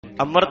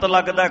ਅੰਮ੍ਰਿਤ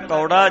ਲੱਗਦਾ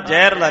ਕੌੜਾ,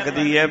 ਜ਼ਹਿਰ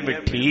ਲੱਗਦੀ ਹੈ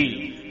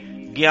ਮਿੱਠੀ।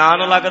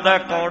 ਗਿਆਨ ਲੱਗਦਾ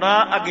ਕੌੜਾ,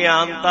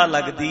 ਅਗਿਆਨਤਾ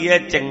ਲੱਗਦੀ ਹੈ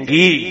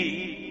ਚੰਗੀ।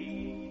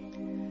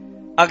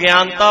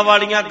 ਅਗਿਆਨਤਾ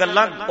ਵਾਲੀਆਂ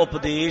ਗੱਲਾਂ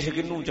ਉਪਦੇਸ਼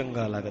ਕਿਹਨੂੰ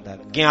ਚੰਗਾ ਲੱਗਦਾ?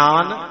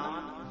 ਗਿਆਨ।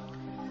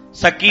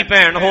 ਸਕੀ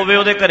ਭੈਣ ਹੋਵੇ,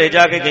 ਉਹਦੇ ਘਰੇ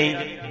ਜਾ ਕੇ ਗਈ,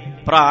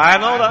 ਭਰਾ ਹੈ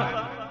ਨਾ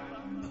ਉਹਦਾ,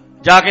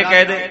 ਜਾ ਕੇ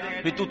ਕਹਿ ਦੇ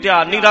ਵੀ ਤੂੰ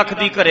ਧਿਆਨ ਨਹੀਂ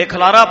ਰੱਖਦੀ, ਘਰੇ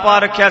ਖਲਾਰਾ ਪਾ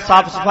ਰੱਖਿਆ,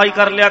 ਸਾਫ਼ ਸਫਾਈ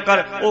ਕਰ ਲਿਆ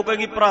ਕਰ। ਉਹ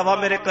ਕਹੇਗੀ ਭਰਾਵਾ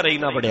ਮੇਰੇ ਘਰੇ ਹੀ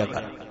ਨਾ ਵੜਿਆ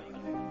ਕਰ।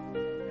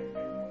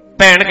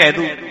 ਭੈਣ ਕਹਿ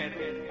ਦੂ।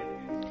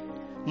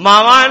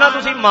 ਮਾਵਾਂ ਹੈ ਨਾ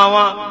ਤੁਸੀਂ,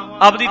 ਮਾਵਾਂ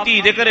ਆਪਦੀ ਧੀ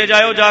ਦੇ ਘਰੇ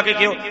ਜਾਇਓ, ਜਾ ਕੇ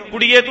ਕਿਹੋ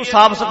ਕੁੜੀਏ ਤੂੰ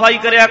ਸਾਫ਼ ਸਫਾਈ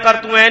ਕਰਿਆ ਕਰ,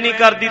 ਤੂੰ ਐ ਨਹੀਂ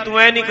ਕਰਦੀ, ਤੂੰ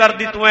ਐ ਨਹੀਂ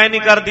ਕਰਦੀ, ਤੂੰ ਐ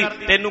ਨਹੀਂ ਕਰਦੀ,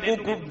 ਤੈਨੂੰ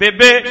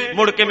ਬੇਬੇ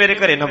ਮੁੜ ਕੇ ਮੇਰੇ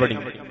ਘਰੇ ਨਾ ਵੜੀ।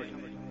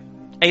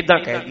 ਏਦਾਂ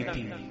ਕਹਿ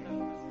ਧੀ।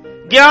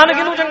 ਗਿਆਨ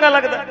ਕਿਹਨੂੰ ਚੰਗਾ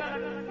ਲੱਗਦਾ?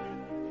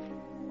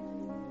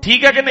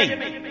 ਠੀਕ ਹੈ ਕਿ ਨਹੀਂ?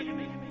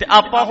 ਤੇ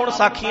ਆਪਾਂ ਹੁਣ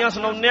ਸਾਖੀਆਂ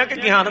ਸੁਣਾਉਂਦੇ ਆ ਕਿ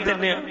ਗਿਆਨ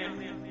ਦਿੰਦੇ ਆ?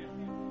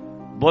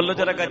 ਬੋਲੋ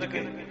ਜਰਾ ਗੱਜ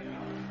ਕੇ।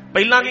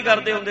 ਪਹਿਲਾਂ ਕੀ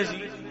ਕਰਦੇ ਹੁੰਦੇ ਸੀ?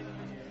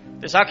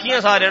 ਤੇ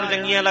ਸਾਖੀਆਂ ਸਾਰਿਆਂ ਨੂੰ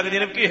ਚੰਗੀਆਂ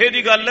ਲੱਗਦੀਆਂ ਨੇ, ਕਿਸੇ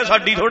ਦੀ ਗੱਲ ਹੈ,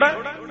 ਸਾਡੀ ਥੋੜਾ।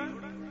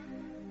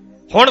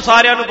 ਹੁਣ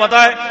ਸਾਰਿਆਂ ਨੂੰ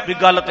ਪਤਾ ਹੈ ਵੀ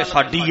ਗੱਲ ਤੇ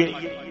ਸਾਡੀ ਹੈ,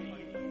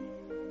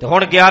 ਤੇ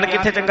ਹੁਣ ਗਿਆਨ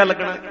ਕਿੱਥੇ ਚੰਗਾ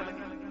ਲੱਗਣਾ?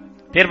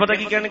 ਫਿਰ ਪਤਾ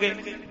ਕੀ ਕਹਿਣਗੇ,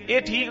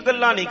 ਇਹ ਠੀਕ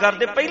ਗੱਲਾਂ ਨਹੀਂ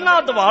ਕਰਦੇ।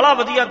 ਪਹਿਲਾਂ ਦਿਵਾਲਾ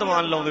ਵਧੀਆ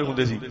ਦੀਵਾਨ ਲਾਉਂਦੇ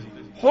ਹੁੰਦੇ ਸੀ,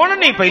 ਹੁਣ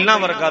ਨਹੀਂ ਪਹਿਲਾਂ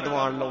ਵਰਗਾ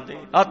ਦੀਵਾਨ ਲਾਉਂਦੇ।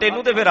 ਆ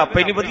ਤੈਨੂੰ ਤੇ ਫਿਰ ਆਪੇ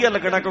ਹੀ ਨਹੀਂ ਵਧੀਆ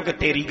ਲੱਗਣਾ, ਕਿਉਂਕਿ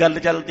ਤੇਰੀ ਗੱਲ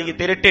ਚੱਲਦੀ ਹੈ,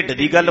 ਤੇਰੇ ਢਿੱਡ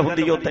ਦੀ ਗੱਲ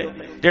ਹੁੰਦੀ ਹੈ ਉੱਥੇ,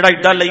 ਜਿਹੜਾ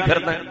ਏਡਾ ਲਈ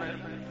ਫਿਰਦਾ।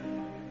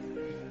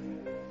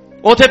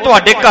 ਉੱਥੇ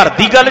ਤੁਹਾਡੇ ਘਰ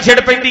ਦੀ ਗੱਲ ਛਿੜ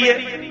ਪੈਂਦੀ ਹੈ।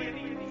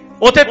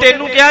 ਉੱਥੇ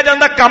ਤੈਨੂੰ ਕਿਹਾ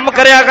ਜਾਂਦਾ ਕੰਮ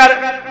ਕਰਿਆ ਕਰ,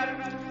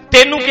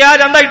 ਤੈਨੂੰ ਕਿਹਾ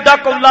ਜਾਂਦਾ ਏਡਾ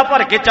ਕੌਲਾ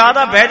ਭਰ ਕੇ ਚਾਹ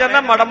ਦਾ ਬਹਿ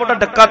ਜਾਂਦਾ, ਮਾੜਾ ਮੋਟਾ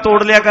ਡੱਕਾ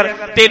ਤੋੜ ਲਿਆ ਕਰ।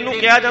 ਤੈਨੂੰ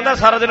ਕਿਹਾ ਜਾਂਦਾ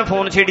ਸਾਰਾ ਦਿਨ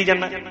ਫੋਨ ਛੇੜੀ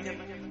ਜਾਂਦਾ,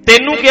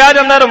 ਤੈਨੂੰ ਕਿਹਾ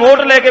ਜਾਂਦਾ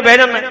ਰਿਮੋਟ ਲੈ ਕੇ ਬਹਿ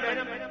ਜਾਂਦਾ,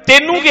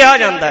 ਤੈਨੂੰ ਕਿਹਾ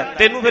ਜਾਂਦਾ।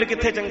 ਤੈਨੂੰ ਫਿਰ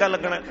ਕਿੱਥੇ ਚੰਗਾ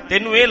ਲੱਗਣਾ?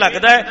 ਤੈਨੂੰ ਇਹ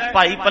ਲੱਗਦਾ ਹੈ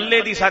ਭਾਈ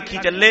ਪੱਲੇ ਦੀ ਸਾਖੀ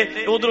ਚੱਲੇ,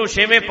 ਉਧਰੋਂ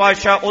ਛੇਵੇਂ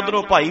ਪਾਤਸ਼ਾਹ,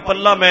 ਉਧਰੋਂ ਭਾਈ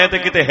ਪੱਲਾ, ਮੈਂ ਤੇ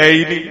ਕਿਤੇ ਹੈ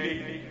ਹੀ ਨਹੀਂ।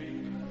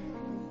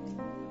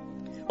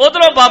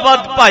 ਉਧਰੋਂ ਬਾਬਾ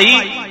ਭਾਈ,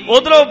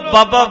 ਉਧਰੋਂ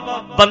ਬਾਬਾ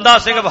ਬੰਦਾ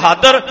ਸਿੰਘ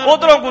ਬਹਾਦਰ,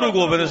 ਉਧਰੋਂ ਗੁਰੂ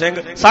ਗੋਬਿੰਦ ਸਿੰਘ।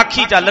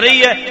 ਸਾਖੀ ਚੱਲ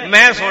ਰਹੀ ਹੈ,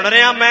 ਮੈਂ ਸੁਣ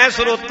ਰਿਹਾ, ਮੈਂ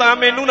ਸਰੋਤਾ,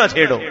 ਮੈਨੂੰ ਨਾ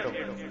ਛੇੜੋ।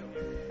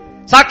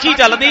 ਸਾਖੀ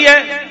ਚੱਲਦੀ ਹੈ,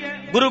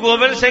 ਗੁਰੂ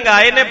ਗੋਬਿੰਦ ਸਿੰਘ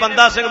ਆਏ ਨੇ,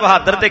 ਬੰਦਾ ਸਿੰਘ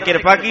ਬਹਾਦਰ ਤੇ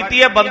ਕਿਰਪਾ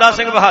ਕੀਤੀ ਹੈ। ਬੰਦਾ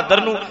ਸਿੰਘ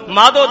ਬਹਾਦਰ ਨੂੰ,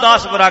 ਮਾਧੋ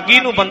ਦਾਸ ਬਰਾਗੀ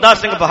ਨੂੰ ਬੰਦਾ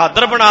ਸਿੰਘ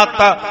ਬਹਾਦਰ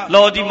ਬਣਾਤਾ।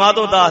 ਲਓ ਜੀ,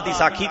 ਮਾਧੋ ਦਾਸ ਦੀ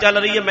ਸਾਖੀ ਚੱਲ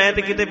ਰਹੀ ਹੈ, ਮੈਂ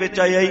ਤੇ ਕਿਤੇ ਵਿੱਚ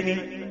ਆਇਆ ਹੀ ਨਹੀਂ।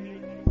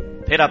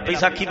 ਫਿਰ ਆਪੇ ਹੀ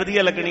ਸਾਖੀ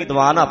ਵਧੀਆ ਲੱਗਣੀ,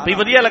 ਦੀਵਾਨ ਆਪੇ ਹੀ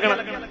ਵਧੀਆ ਲੱਗਣਾ।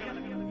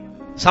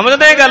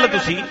 ਸਮਝਦੇ ਗੱਲ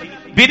ਤੁਸੀਂ?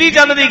 ਬਿਧੀ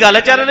ਚੰਦ ਦੀ ਗੱਲ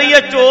ਚੱਲ ਰਹੀ ਹੈ,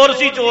 ਚੋਰ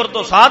ਸੀ, ਚੋਰ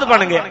ਤੋਂ ਸਾਧ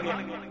ਬਣ ਗਿਆ।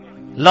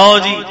 ਲਓ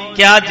ਜੀ,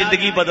 ਕਿਆ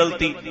ਜ਼ਿੰਦਗੀ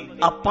ਬਦਲਤੀ।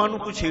 ਆਪਾਂ ਨੂੰ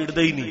ਕੋਈ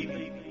ਛੇੜਦਾ ਹੀ ਨਹੀਂ,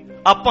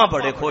 ਆਪਾਂ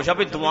ਬੜੇ ਖੁਸ਼ ਆ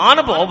ਵੀ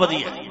ਦੀਵਾਨ ਬਹੁਤ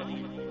ਵਧੀਆ।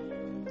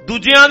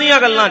 ਦੂਜਿਆਂ ਦੀਆਂ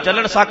ਗੱਲਾਂ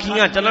ਚੱਲਣ,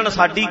 ਸਾਖੀਆਂ ਚੱਲਣ,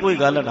 ਸਾਡੀ ਕੋਈ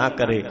ਗੱਲ ਨਾ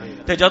ਕਰੇ।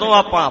 ਤੇ ਜਦੋਂ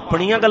ਆਪਾਂ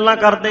ਆਪਣੀਆਂ ਗੱਲਾਂ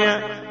ਕਰਦੇ ਆ,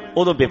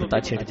 ਉਦੋਂ ਬਿਪਤਾ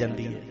ਛਿੜ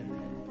ਜਾਂਦੀ ਹੈ।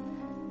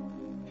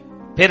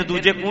 ਫਿਰ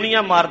ਦੂਜੇ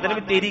ਕੂਣੀਆਂ ਮਾਰਦੇ ਨੇ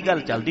ਵੀ ਤੇਰੀ ਗੱਲ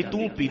ਚੱਲਦੀ,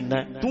 ਤੂੰ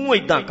ਪੀਂਦਾ, ਤੂੰ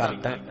ਏਦਾਂ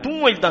ਕਰਦਾ,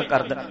 ਤੂੰ ਏਦਾਂ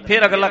ਕਰਦਾ।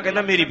 ਫਿਰ ਅਗਲਾ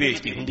ਕਹਿੰਦਾ ਮੇਰੀ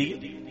ਬੇਇੱਜ਼ਤੀ ਹੁੰਦੀ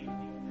ਹੈ।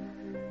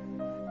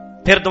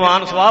 ਫਿਰ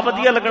ਦੀਵਾਨ ਸਵਾਹ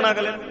ਵਧੀਆ ਲੱਗਣਾ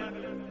ਅਗਲੇ ਨੂੰ।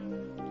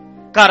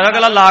 ਘਰ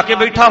ਅਗਲਾ ਲਾ ਕੇ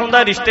ਬੈਠਾ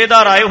ਹੁੰਦਾ,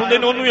 ਰਿਸ਼ਤੇਦਾਰ ਆਏ ਹੁੰਦੇ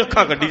ਨੇ, ਉਹਨੂੰ ਹੀ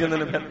ਅੱਖਾਂ ਕੱਢੀ ਜਾਂਦੇ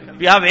ਨੇ ਫਿਰ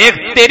ਵੀ ਆਹ ਵੇਖ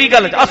ਤੇਰੀ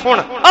ਗੱਲ, ਆਹ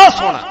ਸੁਣ, ਆਹ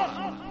ਸੁਣ।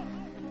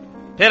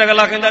 ਫਿਰ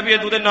ਅਗਲਾ ਕਹਿੰਦਾ ਵੀ ਇਹ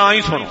ਤੂੰ ਤੇ ਨਾ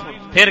ਹੀ ਸੁਣੋ।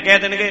 ਫਿਰ ਕਹਿ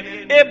ਦੇਣਗੇ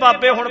ਇਹ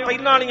ਬਾਬੇ ਹੁਣ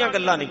ਪਹਿਲਾਂ ਵਾਲੀਆਂ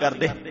ਗੱਲਾਂ ਨਹੀਂ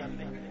ਕਰਦੇ।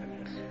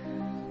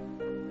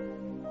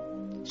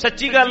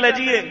 ਸੱਚੀ ਗੱਲ ਹੈ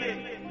ਜੀ, ਇਹ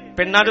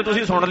ਪਿੰਡਾਂ 'ਚ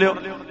ਤੁਸੀਂ ਸੁਣ ਲਿਓ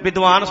ਵੀ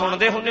ਦੀਵਾਨ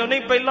ਸੁਣਦੇ ਹੁੰਦੇ ਹੋ,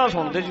 ਨਹੀਂ ਪਹਿਲਾਂ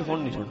ਸੁਣਦੇ ਸੀ, ਹੁਣ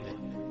ਨਹੀਂ ਸੁਣਦੇ।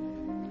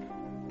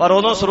 ਪਰ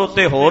ਉਦੋਂ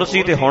ਸਰੋਤੇ ਹੋਰ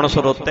ਸੀ ਤੇ ਹੁਣ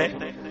ਸਰੋਤੇ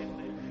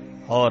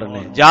ਹੋਰ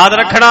ਨੇ। ਯਾਦ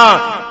ਰੱਖਣਾ,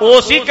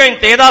 ਉਹ ਸੀ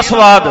ਘੰਟੇ ਦਾ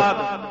ਸਵਾਦ,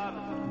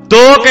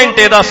 2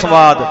 ਘੰਟੇ ਦਾ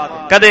ਸਵਾਦ,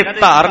 ਕਦੇ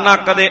ਧਾਰਨਾ,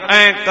 ਕਦੇ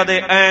ਐ,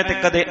 ਕਦੇ ਐ ਤੇ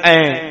ਕਦੇ ਐ।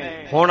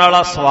 ਹੁਣ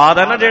ਵਾਲਾ ਸਵਾਦ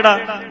ਹੈ ਨਾ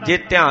ਜਿਹੜਾ, ਜੇ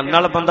ਧਿਆਨ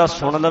ਨਾਲ ਬੰਦਾ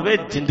ਸੁਣ ਲਵੇ,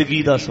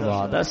 ਜ਼ਿੰਦਗੀ ਦਾ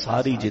ਸਵਾਦ ਹੈ,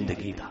 ਸਾਰੀ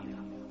ਜ਼ਿੰਦਗੀ ਦਾ।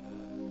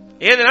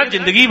 ਇਹਦੇ ਨਾਲ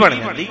ਜ਼ਿੰਦਗੀ ਬਣ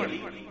ਜਾਂਦੀ।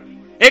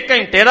 ਇਹ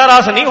ਘੰਟੇ ਦਾ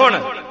ਰਸ ਨਹੀਂ ਹੁਣ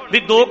ਵੀ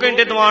 2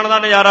 ਘੰਟੇ ਦੀਵਾਨ ਦਾ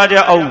ਨਜ਼ਾਰਾ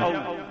ਜਿਹਾ ਆਊ।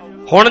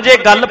 ਹੁਣ ਜੇ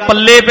ਗੱਲ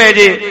ਪੱਲੇ ਪੈ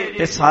ਜੇ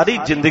ਤੇ ਸਾਰੀ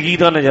ਜ਼ਿੰਦਗੀ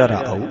ਦਾ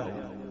ਨਜ਼ਾਰਾ ਆਊ।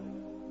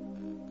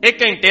 ਇਹ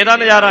ਘੰਟੇ ਦਾ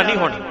ਨਜ਼ਾਰਾ ਨਹੀਂ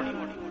ਹੁਣ,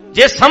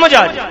 ਜੇ ਸਮਝ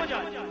ਆ ਜਾ।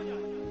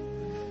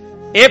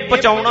 ਇਹ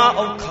ਪਚਾਉਣਾ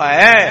ਔਖਾ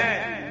ਹੈ।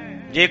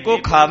 ਜੇ ਕੋ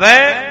ਖਾਵੇ,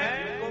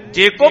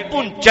 ਜੇ ਕੋ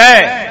ਪੁੰਚੈ,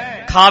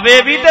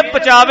 ਖਾਵੇ ਵੀ ਤੇ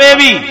ਪਚਾਵੇ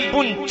ਵੀ,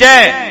 ਪੁੰਚੈ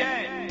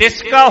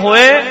ਤਿਸਕਾ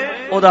ਹੋਏ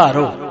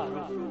ਉਧਾਰੋ।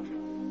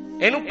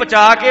 ਇਹਨੂੰ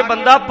ਪਚਾ ਕੇ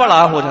ਬੰਦਾ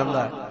ਭਲਾ ਹੋ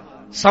ਜਾਂਦਾ ਹੈ,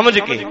 ਸਮਝ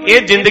ਕੇ।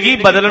 ਇਹ ਜ਼ਿੰਦਗੀ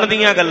ਬਦਲਣ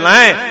ਦੀਆਂ ਗੱਲਾਂ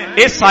ਹੈ,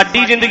 ਇਹ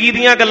ਸਾਡੀ ਜ਼ਿੰਦਗੀ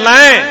ਦੀਆਂ ਗੱਲਾਂ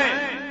ਹੈ,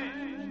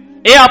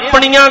 ਇਹ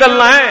ਆਪਣੀਆਂ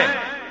ਗੱਲਾਂ ਹੈ,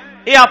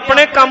 ਇਹ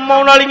ਆਪਣੇ ਕੰਮ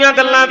ਆਉਣ ਵਾਲੀਆਂ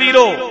ਗੱਲਾਂ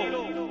ਵੀਰੋ।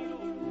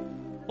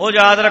 ਉਹ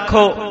ਯਾਦ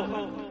ਰੱਖੋ,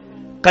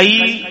 ਕਈ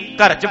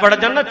ਘਰ 'ਚ ਵੜ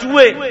ਜਾਣ ਨਾ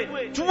ਚੂਹੇ,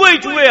 ਚੂਹੇ ਹੀ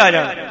ਚੂਹੇ ਆ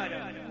ਜਾਣ,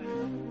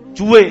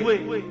 ਚੂਹੇ।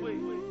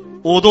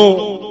 ਉਦੋਂ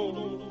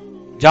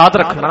ਯਾਦ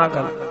ਰੱਖਣਾ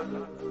ਗੱਲ,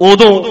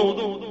 ਉਦੋਂ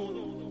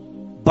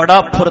ਬੜਾ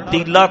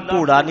ਫੁਰਤੀਲਾ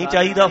ਘੋੜਾ ਨਹੀਂ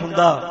ਚਾਹੀਦਾ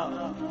ਹੁੰਦਾ,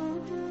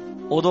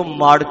 ਉਦੋਂ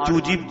ਮਾੜਚੂ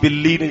ਜੀ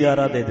ਬਿੱਲੀ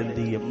ਨਜ਼ਾਰਾ ਦੇ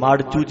ਦਿੰਦੀ ਹੈ।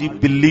 ਮਾੜਚੂ ਜੀ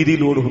ਬਿੱਲੀ ਦੀ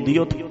ਲੋੜ ਹੁੰਦੀ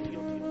ਹੈ ਉੱਥੇ।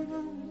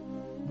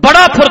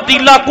 ਬੜਾ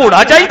ਫੁਰਤੀਲਾ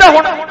ਘੋੜਾ ਚਾਹੀਦਾ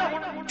ਹੁਣ,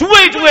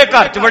 ਚੂਹੇ ਚੂਹੇ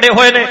ਘਰ 'ਚ ਵੜੇ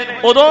ਹੋਏ ਨੇ,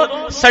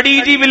 ਉਦੋਂ ਸੜੀ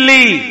ਜੀ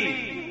ਬਿੱਲੀ।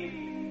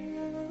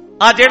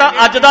 ਆ ਜਿਹੜਾ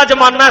ਅੱਜ ਦਾ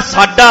ਜ਼ਮਾਨਾ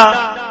ਸਾਡਾ,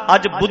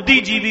 ਅੱਜ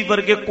ਬੁੱਧੀਜੀਵੀ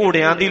ਵਰਗੇ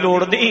ਘੋੜਿਆਂ ਦੀ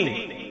ਲੋੜ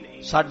ਨਹੀਂ,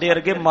 ਸਾਡੇ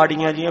ਵਰਗੇ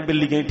ਮਾੜੀਆਂ ਜੀਆਂ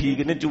ਬਿੱਲੀਆਂ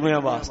ਠੀਕ ਨੇ ਚੂਹਿਆਂ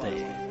ਵਾਸਤੇ।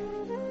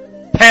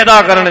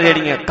 ਫਾਇਦਾ ਕਰਨ,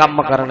 ਜਿਹੜੀਆਂ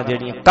ਕੰਮ ਕਰਨ,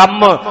 ਜਿਹੜੀਆਂ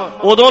ਕੰਮ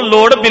ਉਦੋਂ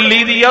ਲੋੜ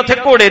ਬਿੱਲੀ ਦੀ ਆ, ਉੱਥੇ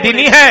ਘੋੜੇ ਦੀ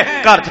ਨਹੀਂ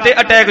ਹੈ। ਘਰ 'ਚ ਤੇ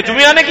ਅਟੈਕ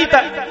ਚੂਹਿਆਂ ਨੇ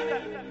ਕੀਤਾ,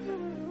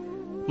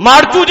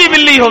 ਮਾਰਚੂ ਜੀ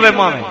ਬਿੱਲੀ ਹੋਵੇ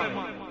ਭਾਵੇਂ,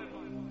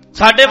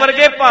 ਸਾਡੇ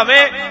ਵਰਗੇ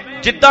ਭਾਵੇਂ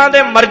ਜਿੱਦਾਂ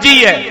ਦੇ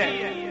ਮਰਜ਼ੀ ਹੈ,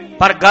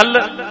 ਪਰ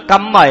ਗੱਲ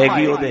ਕੰਮ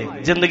ਆਏਗੀ, ਉਹਦੇ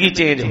ਜ਼ਿੰਦਗੀ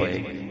ਚੇਂਜ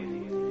ਹੋਏਗੀ।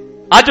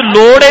 ਅੱਜ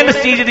ਲੋੜ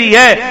ਇਸ ਚੀਜ਼ ਦੀ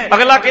ਹੈ।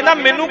 ਅਗਲਾ ਕਹਿੰਦਾ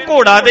ਮੈਨੂੰ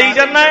ਘੋੜਾ ਦੇਈ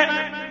ਜਾਂਦਾ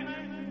ਹੈ,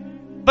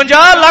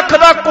 50 ਲੱਖ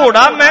ਦਾ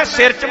ਘੋੜਾ ਮੈਂ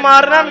ਸਿਰ 'ਚ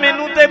ਮਾਰਨਾ,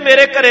 ਮੈਨੂੰ ਤੇ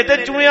ਮੇਰੇ ਘਰੇ ਤੇ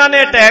ਚੂਹਿਆਂ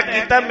ਨੇ ਅਟੈਕ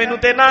ਕੀਤਾ, ਮੈਨੂੰ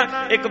ਤੇ ਨਾ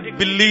ਇੱਕ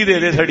ਬਿੱਲੀ ਦੇ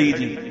ਦੇ ਸੜੀ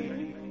ਜੀ।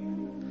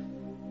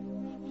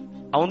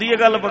 ਆਉਂਦੀ ਹੈ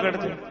ਗੱਲ ਪਕੜ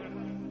 'ਚ?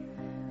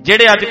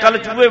 ਜਿਹੜੇ ਅੱਜ ਕੱਲ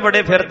ਚੂਹੇ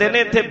ਬੜੇ ਫਿਰਦੇ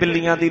ਨੇ, ਇੱਥੇ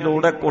ਬਿੱਲੀਆਂ ਦੀ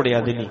ਲੋੜ ਹੈ,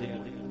 ਘੋੜਿਆਂ ਦੀ ਨਹੀਂ।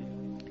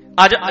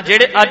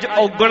 ਜਿਹੜੇ ਅੱਜ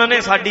ਔਗਣ ਨੇ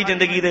ਸਾਡੀ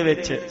ਜ਼ਿੰਦਗੀ ਦੇ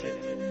ਵਿੱਚ,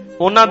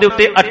 ਉਹਨਾਂ ਦੇ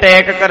ਉੱਤੇ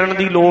ਅਟੈਕ ਕਰਨ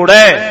ਦੀ ਲੋੜ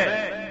ਹੈ।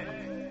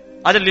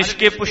 ਅੱਜ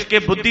ਲਿਸ਼ਕੇ ਪੁਸ਼ਕੇ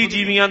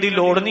ਬੁੱਧੀਜੀਵੀਆਂ ਦੀ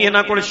ਲੋੜ ਨਹੀਂ,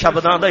 ਇਹਨਾਂ ਕੋਲ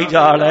ਸ਼ਬਦਾਂ ਦਾ ਹੀ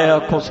ਜਾਲ ਹੈ।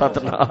 ਆਖੋ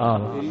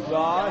ਸਤਨਾਮ।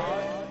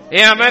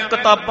 ਇਹ ਐਵੇਂ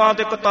ਕਿਤਾਬਾਂ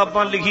ਤੇ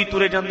ਕਿਤਾਬਾਂ ਲਿਖੀ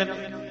ਤੁਰੇ ਜਾਂਦੇ ਨੇ,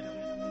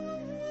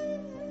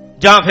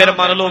 ਜਾਂ ਫਿਰ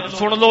ਮੰਨ ਲਓ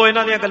ਸੁਣ ਲਓ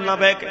ਇਹਨਾਂ ਦੀਆਂ ਗੱਲਾਂ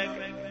ਬਹਿ ਕੇ।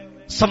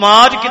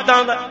 ਸਮਾਜ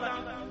ਕਿੱਦਾਂ ਦਾ,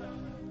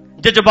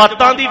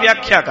 ਜਜ਼ਬਾਤਾਂ ਦੀ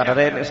ਵਿਆਖਿਆ ਕਰ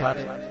ਰਹੇ ਨੇ,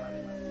 ਸਾਰੇ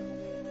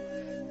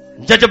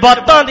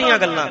ਜਜ਼ਬਾਤਾਂ ਦੀਆਂ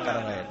ਗੱਲਾਂ ਕਰ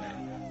ਰਹੇ ਨੇ,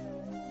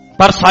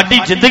 ਪਰ ਸਾਡੀ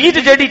ਜ਼ਿੰਦਗੀ 'ਚ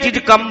ਜਿਹੜੀ ਚੀਜ਼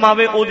ਕੰਮ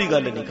ਆਵੇ ਉਹਦੀ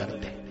ਗੱਲ ਨਹੀਂ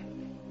ਕਰਦੇ,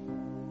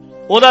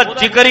 ਉਹਦਾ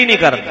ਜ਼ਿਕਰ ਹੀ ਨਹੀਂ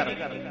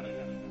ਕਰਦੇ।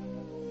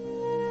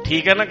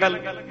 ਠੀਕ ਹੈ ਨਾ ਗੱਲ?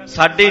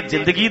 ਸਾਡੇ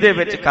ਜ਼ਿੰਦਗੀ ਦੇ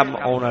ਵਿੱਚ ਕੰਮ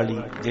ਆਉਣ ਵਾਲੀ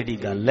ਜਿਹੜੀ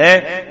ਗੱਲ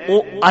ਹੈ,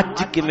 ਉਹ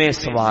ਅੱਜ ਕਿਵੇਂ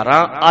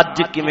ਸਵਾਰਾਂ,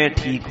 ਅੱਜ ਕਿਵੇਂ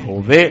ਠੀਕ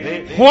ਹੋਵੇ,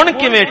 ਹੁਣ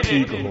ਕਿਵੇਂ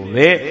ਠੀਕ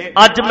ਹੋਵੇ,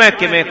 ਅੱਜ ਮੈਂ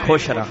ਕਿਵੇਂ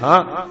ਖੁਸ਼ ਰਹਾਂ,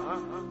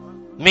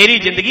 ਮੇਰੀ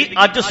ਜ਼ਿੰਦਗੀ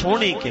ਅੱਜ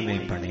ਸੋਹਣੀ ਕਿਵੇਂ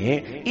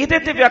ਬਣੇ, ਇਹਦੇ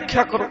ਤੇ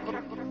ਵਿਆਖਿਆ ਕਰੋ।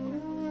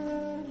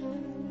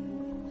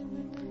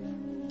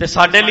 ਤੇ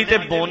ਸਾਡੇ ਲਈ ਤੇ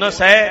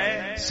ਬੋਨਸ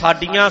ਹੈ,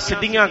 ਸਾਡੀਆਂ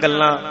ਸਿੱਧੀਆਂ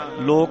ਗੱਲਾਂ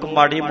ਲੋਕ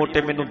ਮਾੜੀ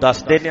ਮੋਟੇ ਮੈਨੂੰ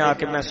ਦੱਸਦੇ ਨੇ ਆ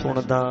ਕੇ, ਮੈਂ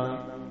ਸੁਣਦਾ,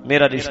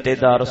 ਮੇਰਾ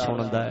ਰਿਸ਼ਤੇਦਾਰ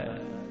ਸੁਣਦਾ ਹੈ,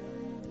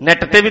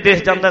 ਨੈਟ ਤੇ ਵੀ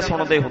ਦੇਖ ਜਾਂਦਾ,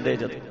 ਸੁਣਦੇ ਹੁੰਦੇ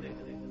ਜਦੋਂ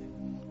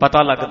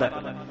ਪਤਾ ਲੱਗਦਾ।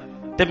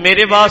 ਤੇ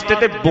ਮੇਰੇ ਵਾਸਤੇ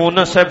ਤੇ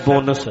ਬੋਨਸ ਹੈ,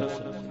 ਬੋਨਸ।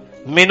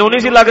 ਮੈਨੂੰ ਨਹੀਂ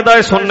ਸੀ ਲੱਗਦਾ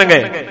ਇਹ ਸੁਣਨਗੇ,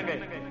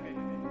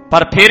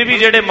 ਪਰ ਫਿਰ ਵੀ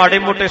ਜਿਹੜੇ ਮਾੜੇ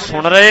ਮੋਟੇ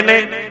ਸੁਣ ਰਹੇ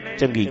ਨੇ,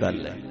 ਚੰਗੀ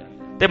ਗੱਲ ਹੈ।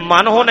 ਤੇ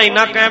ਮਨ ਹੁਣ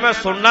ਇੰਨਾ ਕਹਿ ਮੈਂ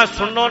ਸੁਣਨਾ,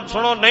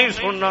 ਸੁਣੋ, ਨਹੀਂ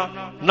ਸੁਣਨਾ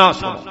ਨਾ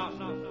ਸੁਣੋ,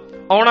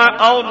 ਆਉਣਾ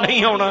ਆਓ,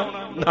 ਨਹੀਂ ਆਉਣਾ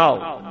ਨਾ ਆਓ।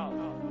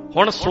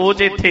 ਹੁਣ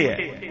ਸੋਚ ਇੱਥੇ ਹੈ,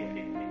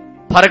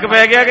 ਫਰਕ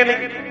ਪੈ ਗਿਆ ਕਿ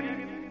ਨਹੀਂ?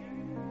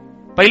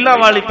 ਪਹਿਲਾਂ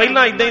ਵਾਲੀ,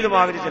 ਪਹਿਲਾਂ ਇਦਾਂ ਹੀ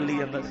ਦਿਮਾਗ 'ਚ ਚੱਲੀ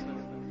ਜਾਂਦਾ ਸੀ।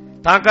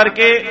 ਤਾਂ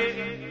ਕਰਕੇ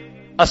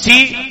ਅਸੀਂ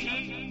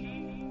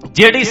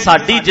ਜਿਹੜੀ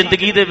ਸਾਡੀ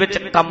ਜ਼ਿੰਦਗੀ ਦੇ ਵਿੱਚ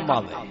ਕੰਮ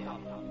ਆਵੇ,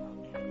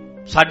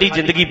 ਸਾਡੀ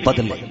ਜ਼ਿੰਦਗੀ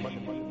ਬਦਲੇ।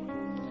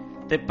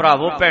 ਤੇ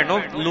ਭਰਾਵੋ ਭੈਣੋ,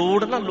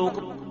 ਲੋੜ ਨਾ, ਲੋਕ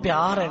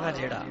ਪਿਆਰ ਹੈ ਨਾ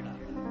ਜਿਹੜਾ,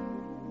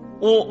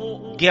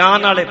 ਉਹ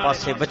ਗਿਆਨ ਵਾਲੇ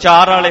ਪਾਸੇ,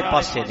 ਵਿਚਾਰ ਵਾਲੇ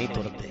ਪਾਸੇ ਨਹੀਂ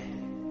ਤੁਰਦੇ।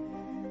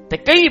 ਤੇ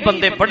ਕਈ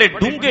ਬੰਦੇ ਬੜੇ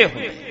ਡੂੰਘੇ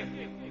ਹੁੰਦੇ,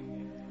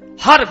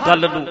 ਹਰ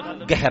ਗੱਲ ਨੂੰ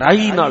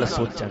ਗਹਿਰਾਈ ਨਾਲ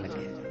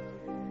ਸੋਚਣਗੇ।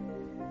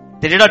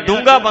 ਤੇ ਜਿਹੜਾ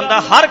ਡੂੰਘਾ ਬੰਦਾ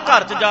ਹਰ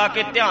ਘਰ 'ਚ ਜਾ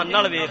ਕੇ ਧਿਆਨ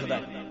ਨਾਲ ਵੇਖਦਾ,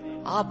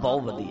 ਆਹ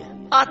ਬਹੁਤ ਵਧੀਆ,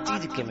 ਆਹ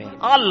ਚੀਜ਼ ਕਿਵੇਂ,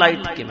 ਆਹ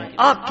ਲਾਈਟ ਕਿਵੇਂ,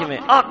 ਆਹ ਕਿਵੇਂ,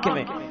 ਆਹ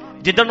ਕਿਵੇਂ।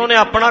 ਜਿੱਦਣ ਉਹਨੇ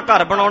ਆਪਣਾ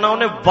ਘਰ ਬਣਾਉਣਾ,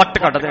 ਉਹਨੇ ਵੱਟ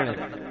ਕੱਢ ਦੇਣੇ।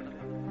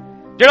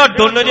 ਜਿਹੜਾ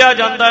ਡੁੱਲ ਜਿਹਾ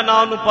ਜਾਂਦਾ, ਨਾ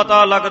ਉਹਨੂੰ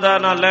ਪਤਾ ਲੱਗਦਾ,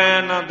 ਨਾ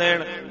ਲੈਣ ਨਾ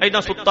ਦੇਣ,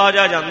 ਏਦਾਂ ਸੁੱਤਾ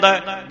ਜਿਹਾ ਜਾਂਦਾ,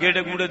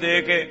 ਗੇੜੇ ਗੂੜੇ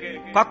ਦੇ ਕੇ,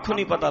 ਕੱਖ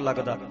ਨਹੀਂ ਪਤਾ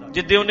ਲੱਗਦਾ।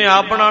 ਜਿੱਦੇ ਉਹਨੇ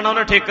ਆਪ ਬਣਾਉਣਾ,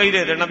 ਉਹਨੇ ਠੇਕਾ ਹੀ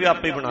ਦੇ ਦੇਣਾ ਵੀ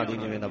ਆਪੇ ਹੀ ਬਣਾ ਦੀ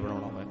ਜਿਵੇਂ ਦਾ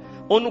ਬਣਾਉਣਾ ਹੋਵੇ,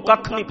 ਉਹਨੂੰ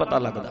ਕੱਖ ਨਹੀਂ ਪਤਾ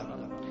ਲੱਗਦਾ।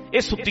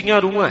 ਇਹ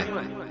ਸੁੱਤੀਆਂ ਰੂਹਾਂ ਹੈ।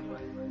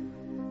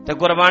 ਤੇ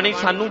ਗੁਰਬਾਣੀ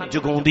ਸਾਨੂੰ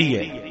ਜਗਾਉਂਦੀ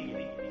ਹੈ,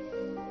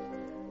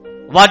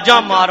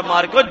 ਆਵਾਜ਼ਾਂ ਮਾਰ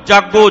ਮਾਰ ਕੇ,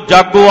 ਜਾਗੋ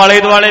ਜਾਗੋ, ਆਲੇ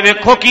ਦੁਆਲੇ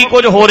ਵੇਖੋ ਕੀ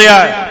ਕੁਝ ਹੋ ਰਿਹਾ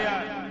ਹੈ।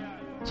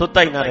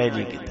 ਸੁੱਤਾ ਹੀ ਨਾ ਰਹਿ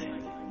ਜੀ ਕਿਤੇ,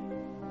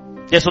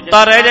 ਜੇ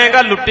ਸੁੱਤਾ ਰਹਿ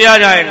ਜਾਏਗਾ ਲੁੱਟਿਆ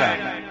ਜਾਏਗਾ।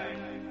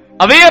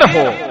 ਅਵੇਅਰ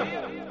ਹੋ,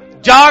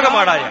 ਜਾਗ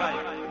ਮਾੜਾ ਜਾ,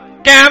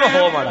 ਕਾਇਮ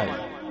ਹੋ ਮਾੜਾ ਜਾ,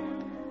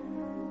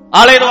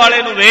 ਆਲੇ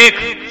ਦੁਆਲੇ ਨੂੰ ਵੇਖ,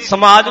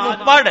 ਸਮਾਜ ਨੂੰ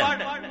ਪੜ੍ਹ,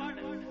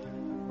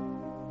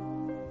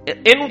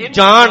 ਇਹਨੂੰ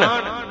ਜਾਣ,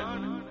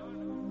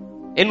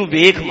 ਇਹਨੂੰ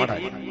ਵੇਖ ਮਾੜਾ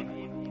ਜਾ,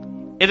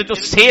 ਇਹਦੇ ਤੋਂ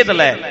ਸੇਧ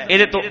ਲੈ,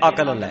 ਇਹਦੇ ਤੋਂ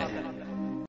ਅਕਲ ਲੈ।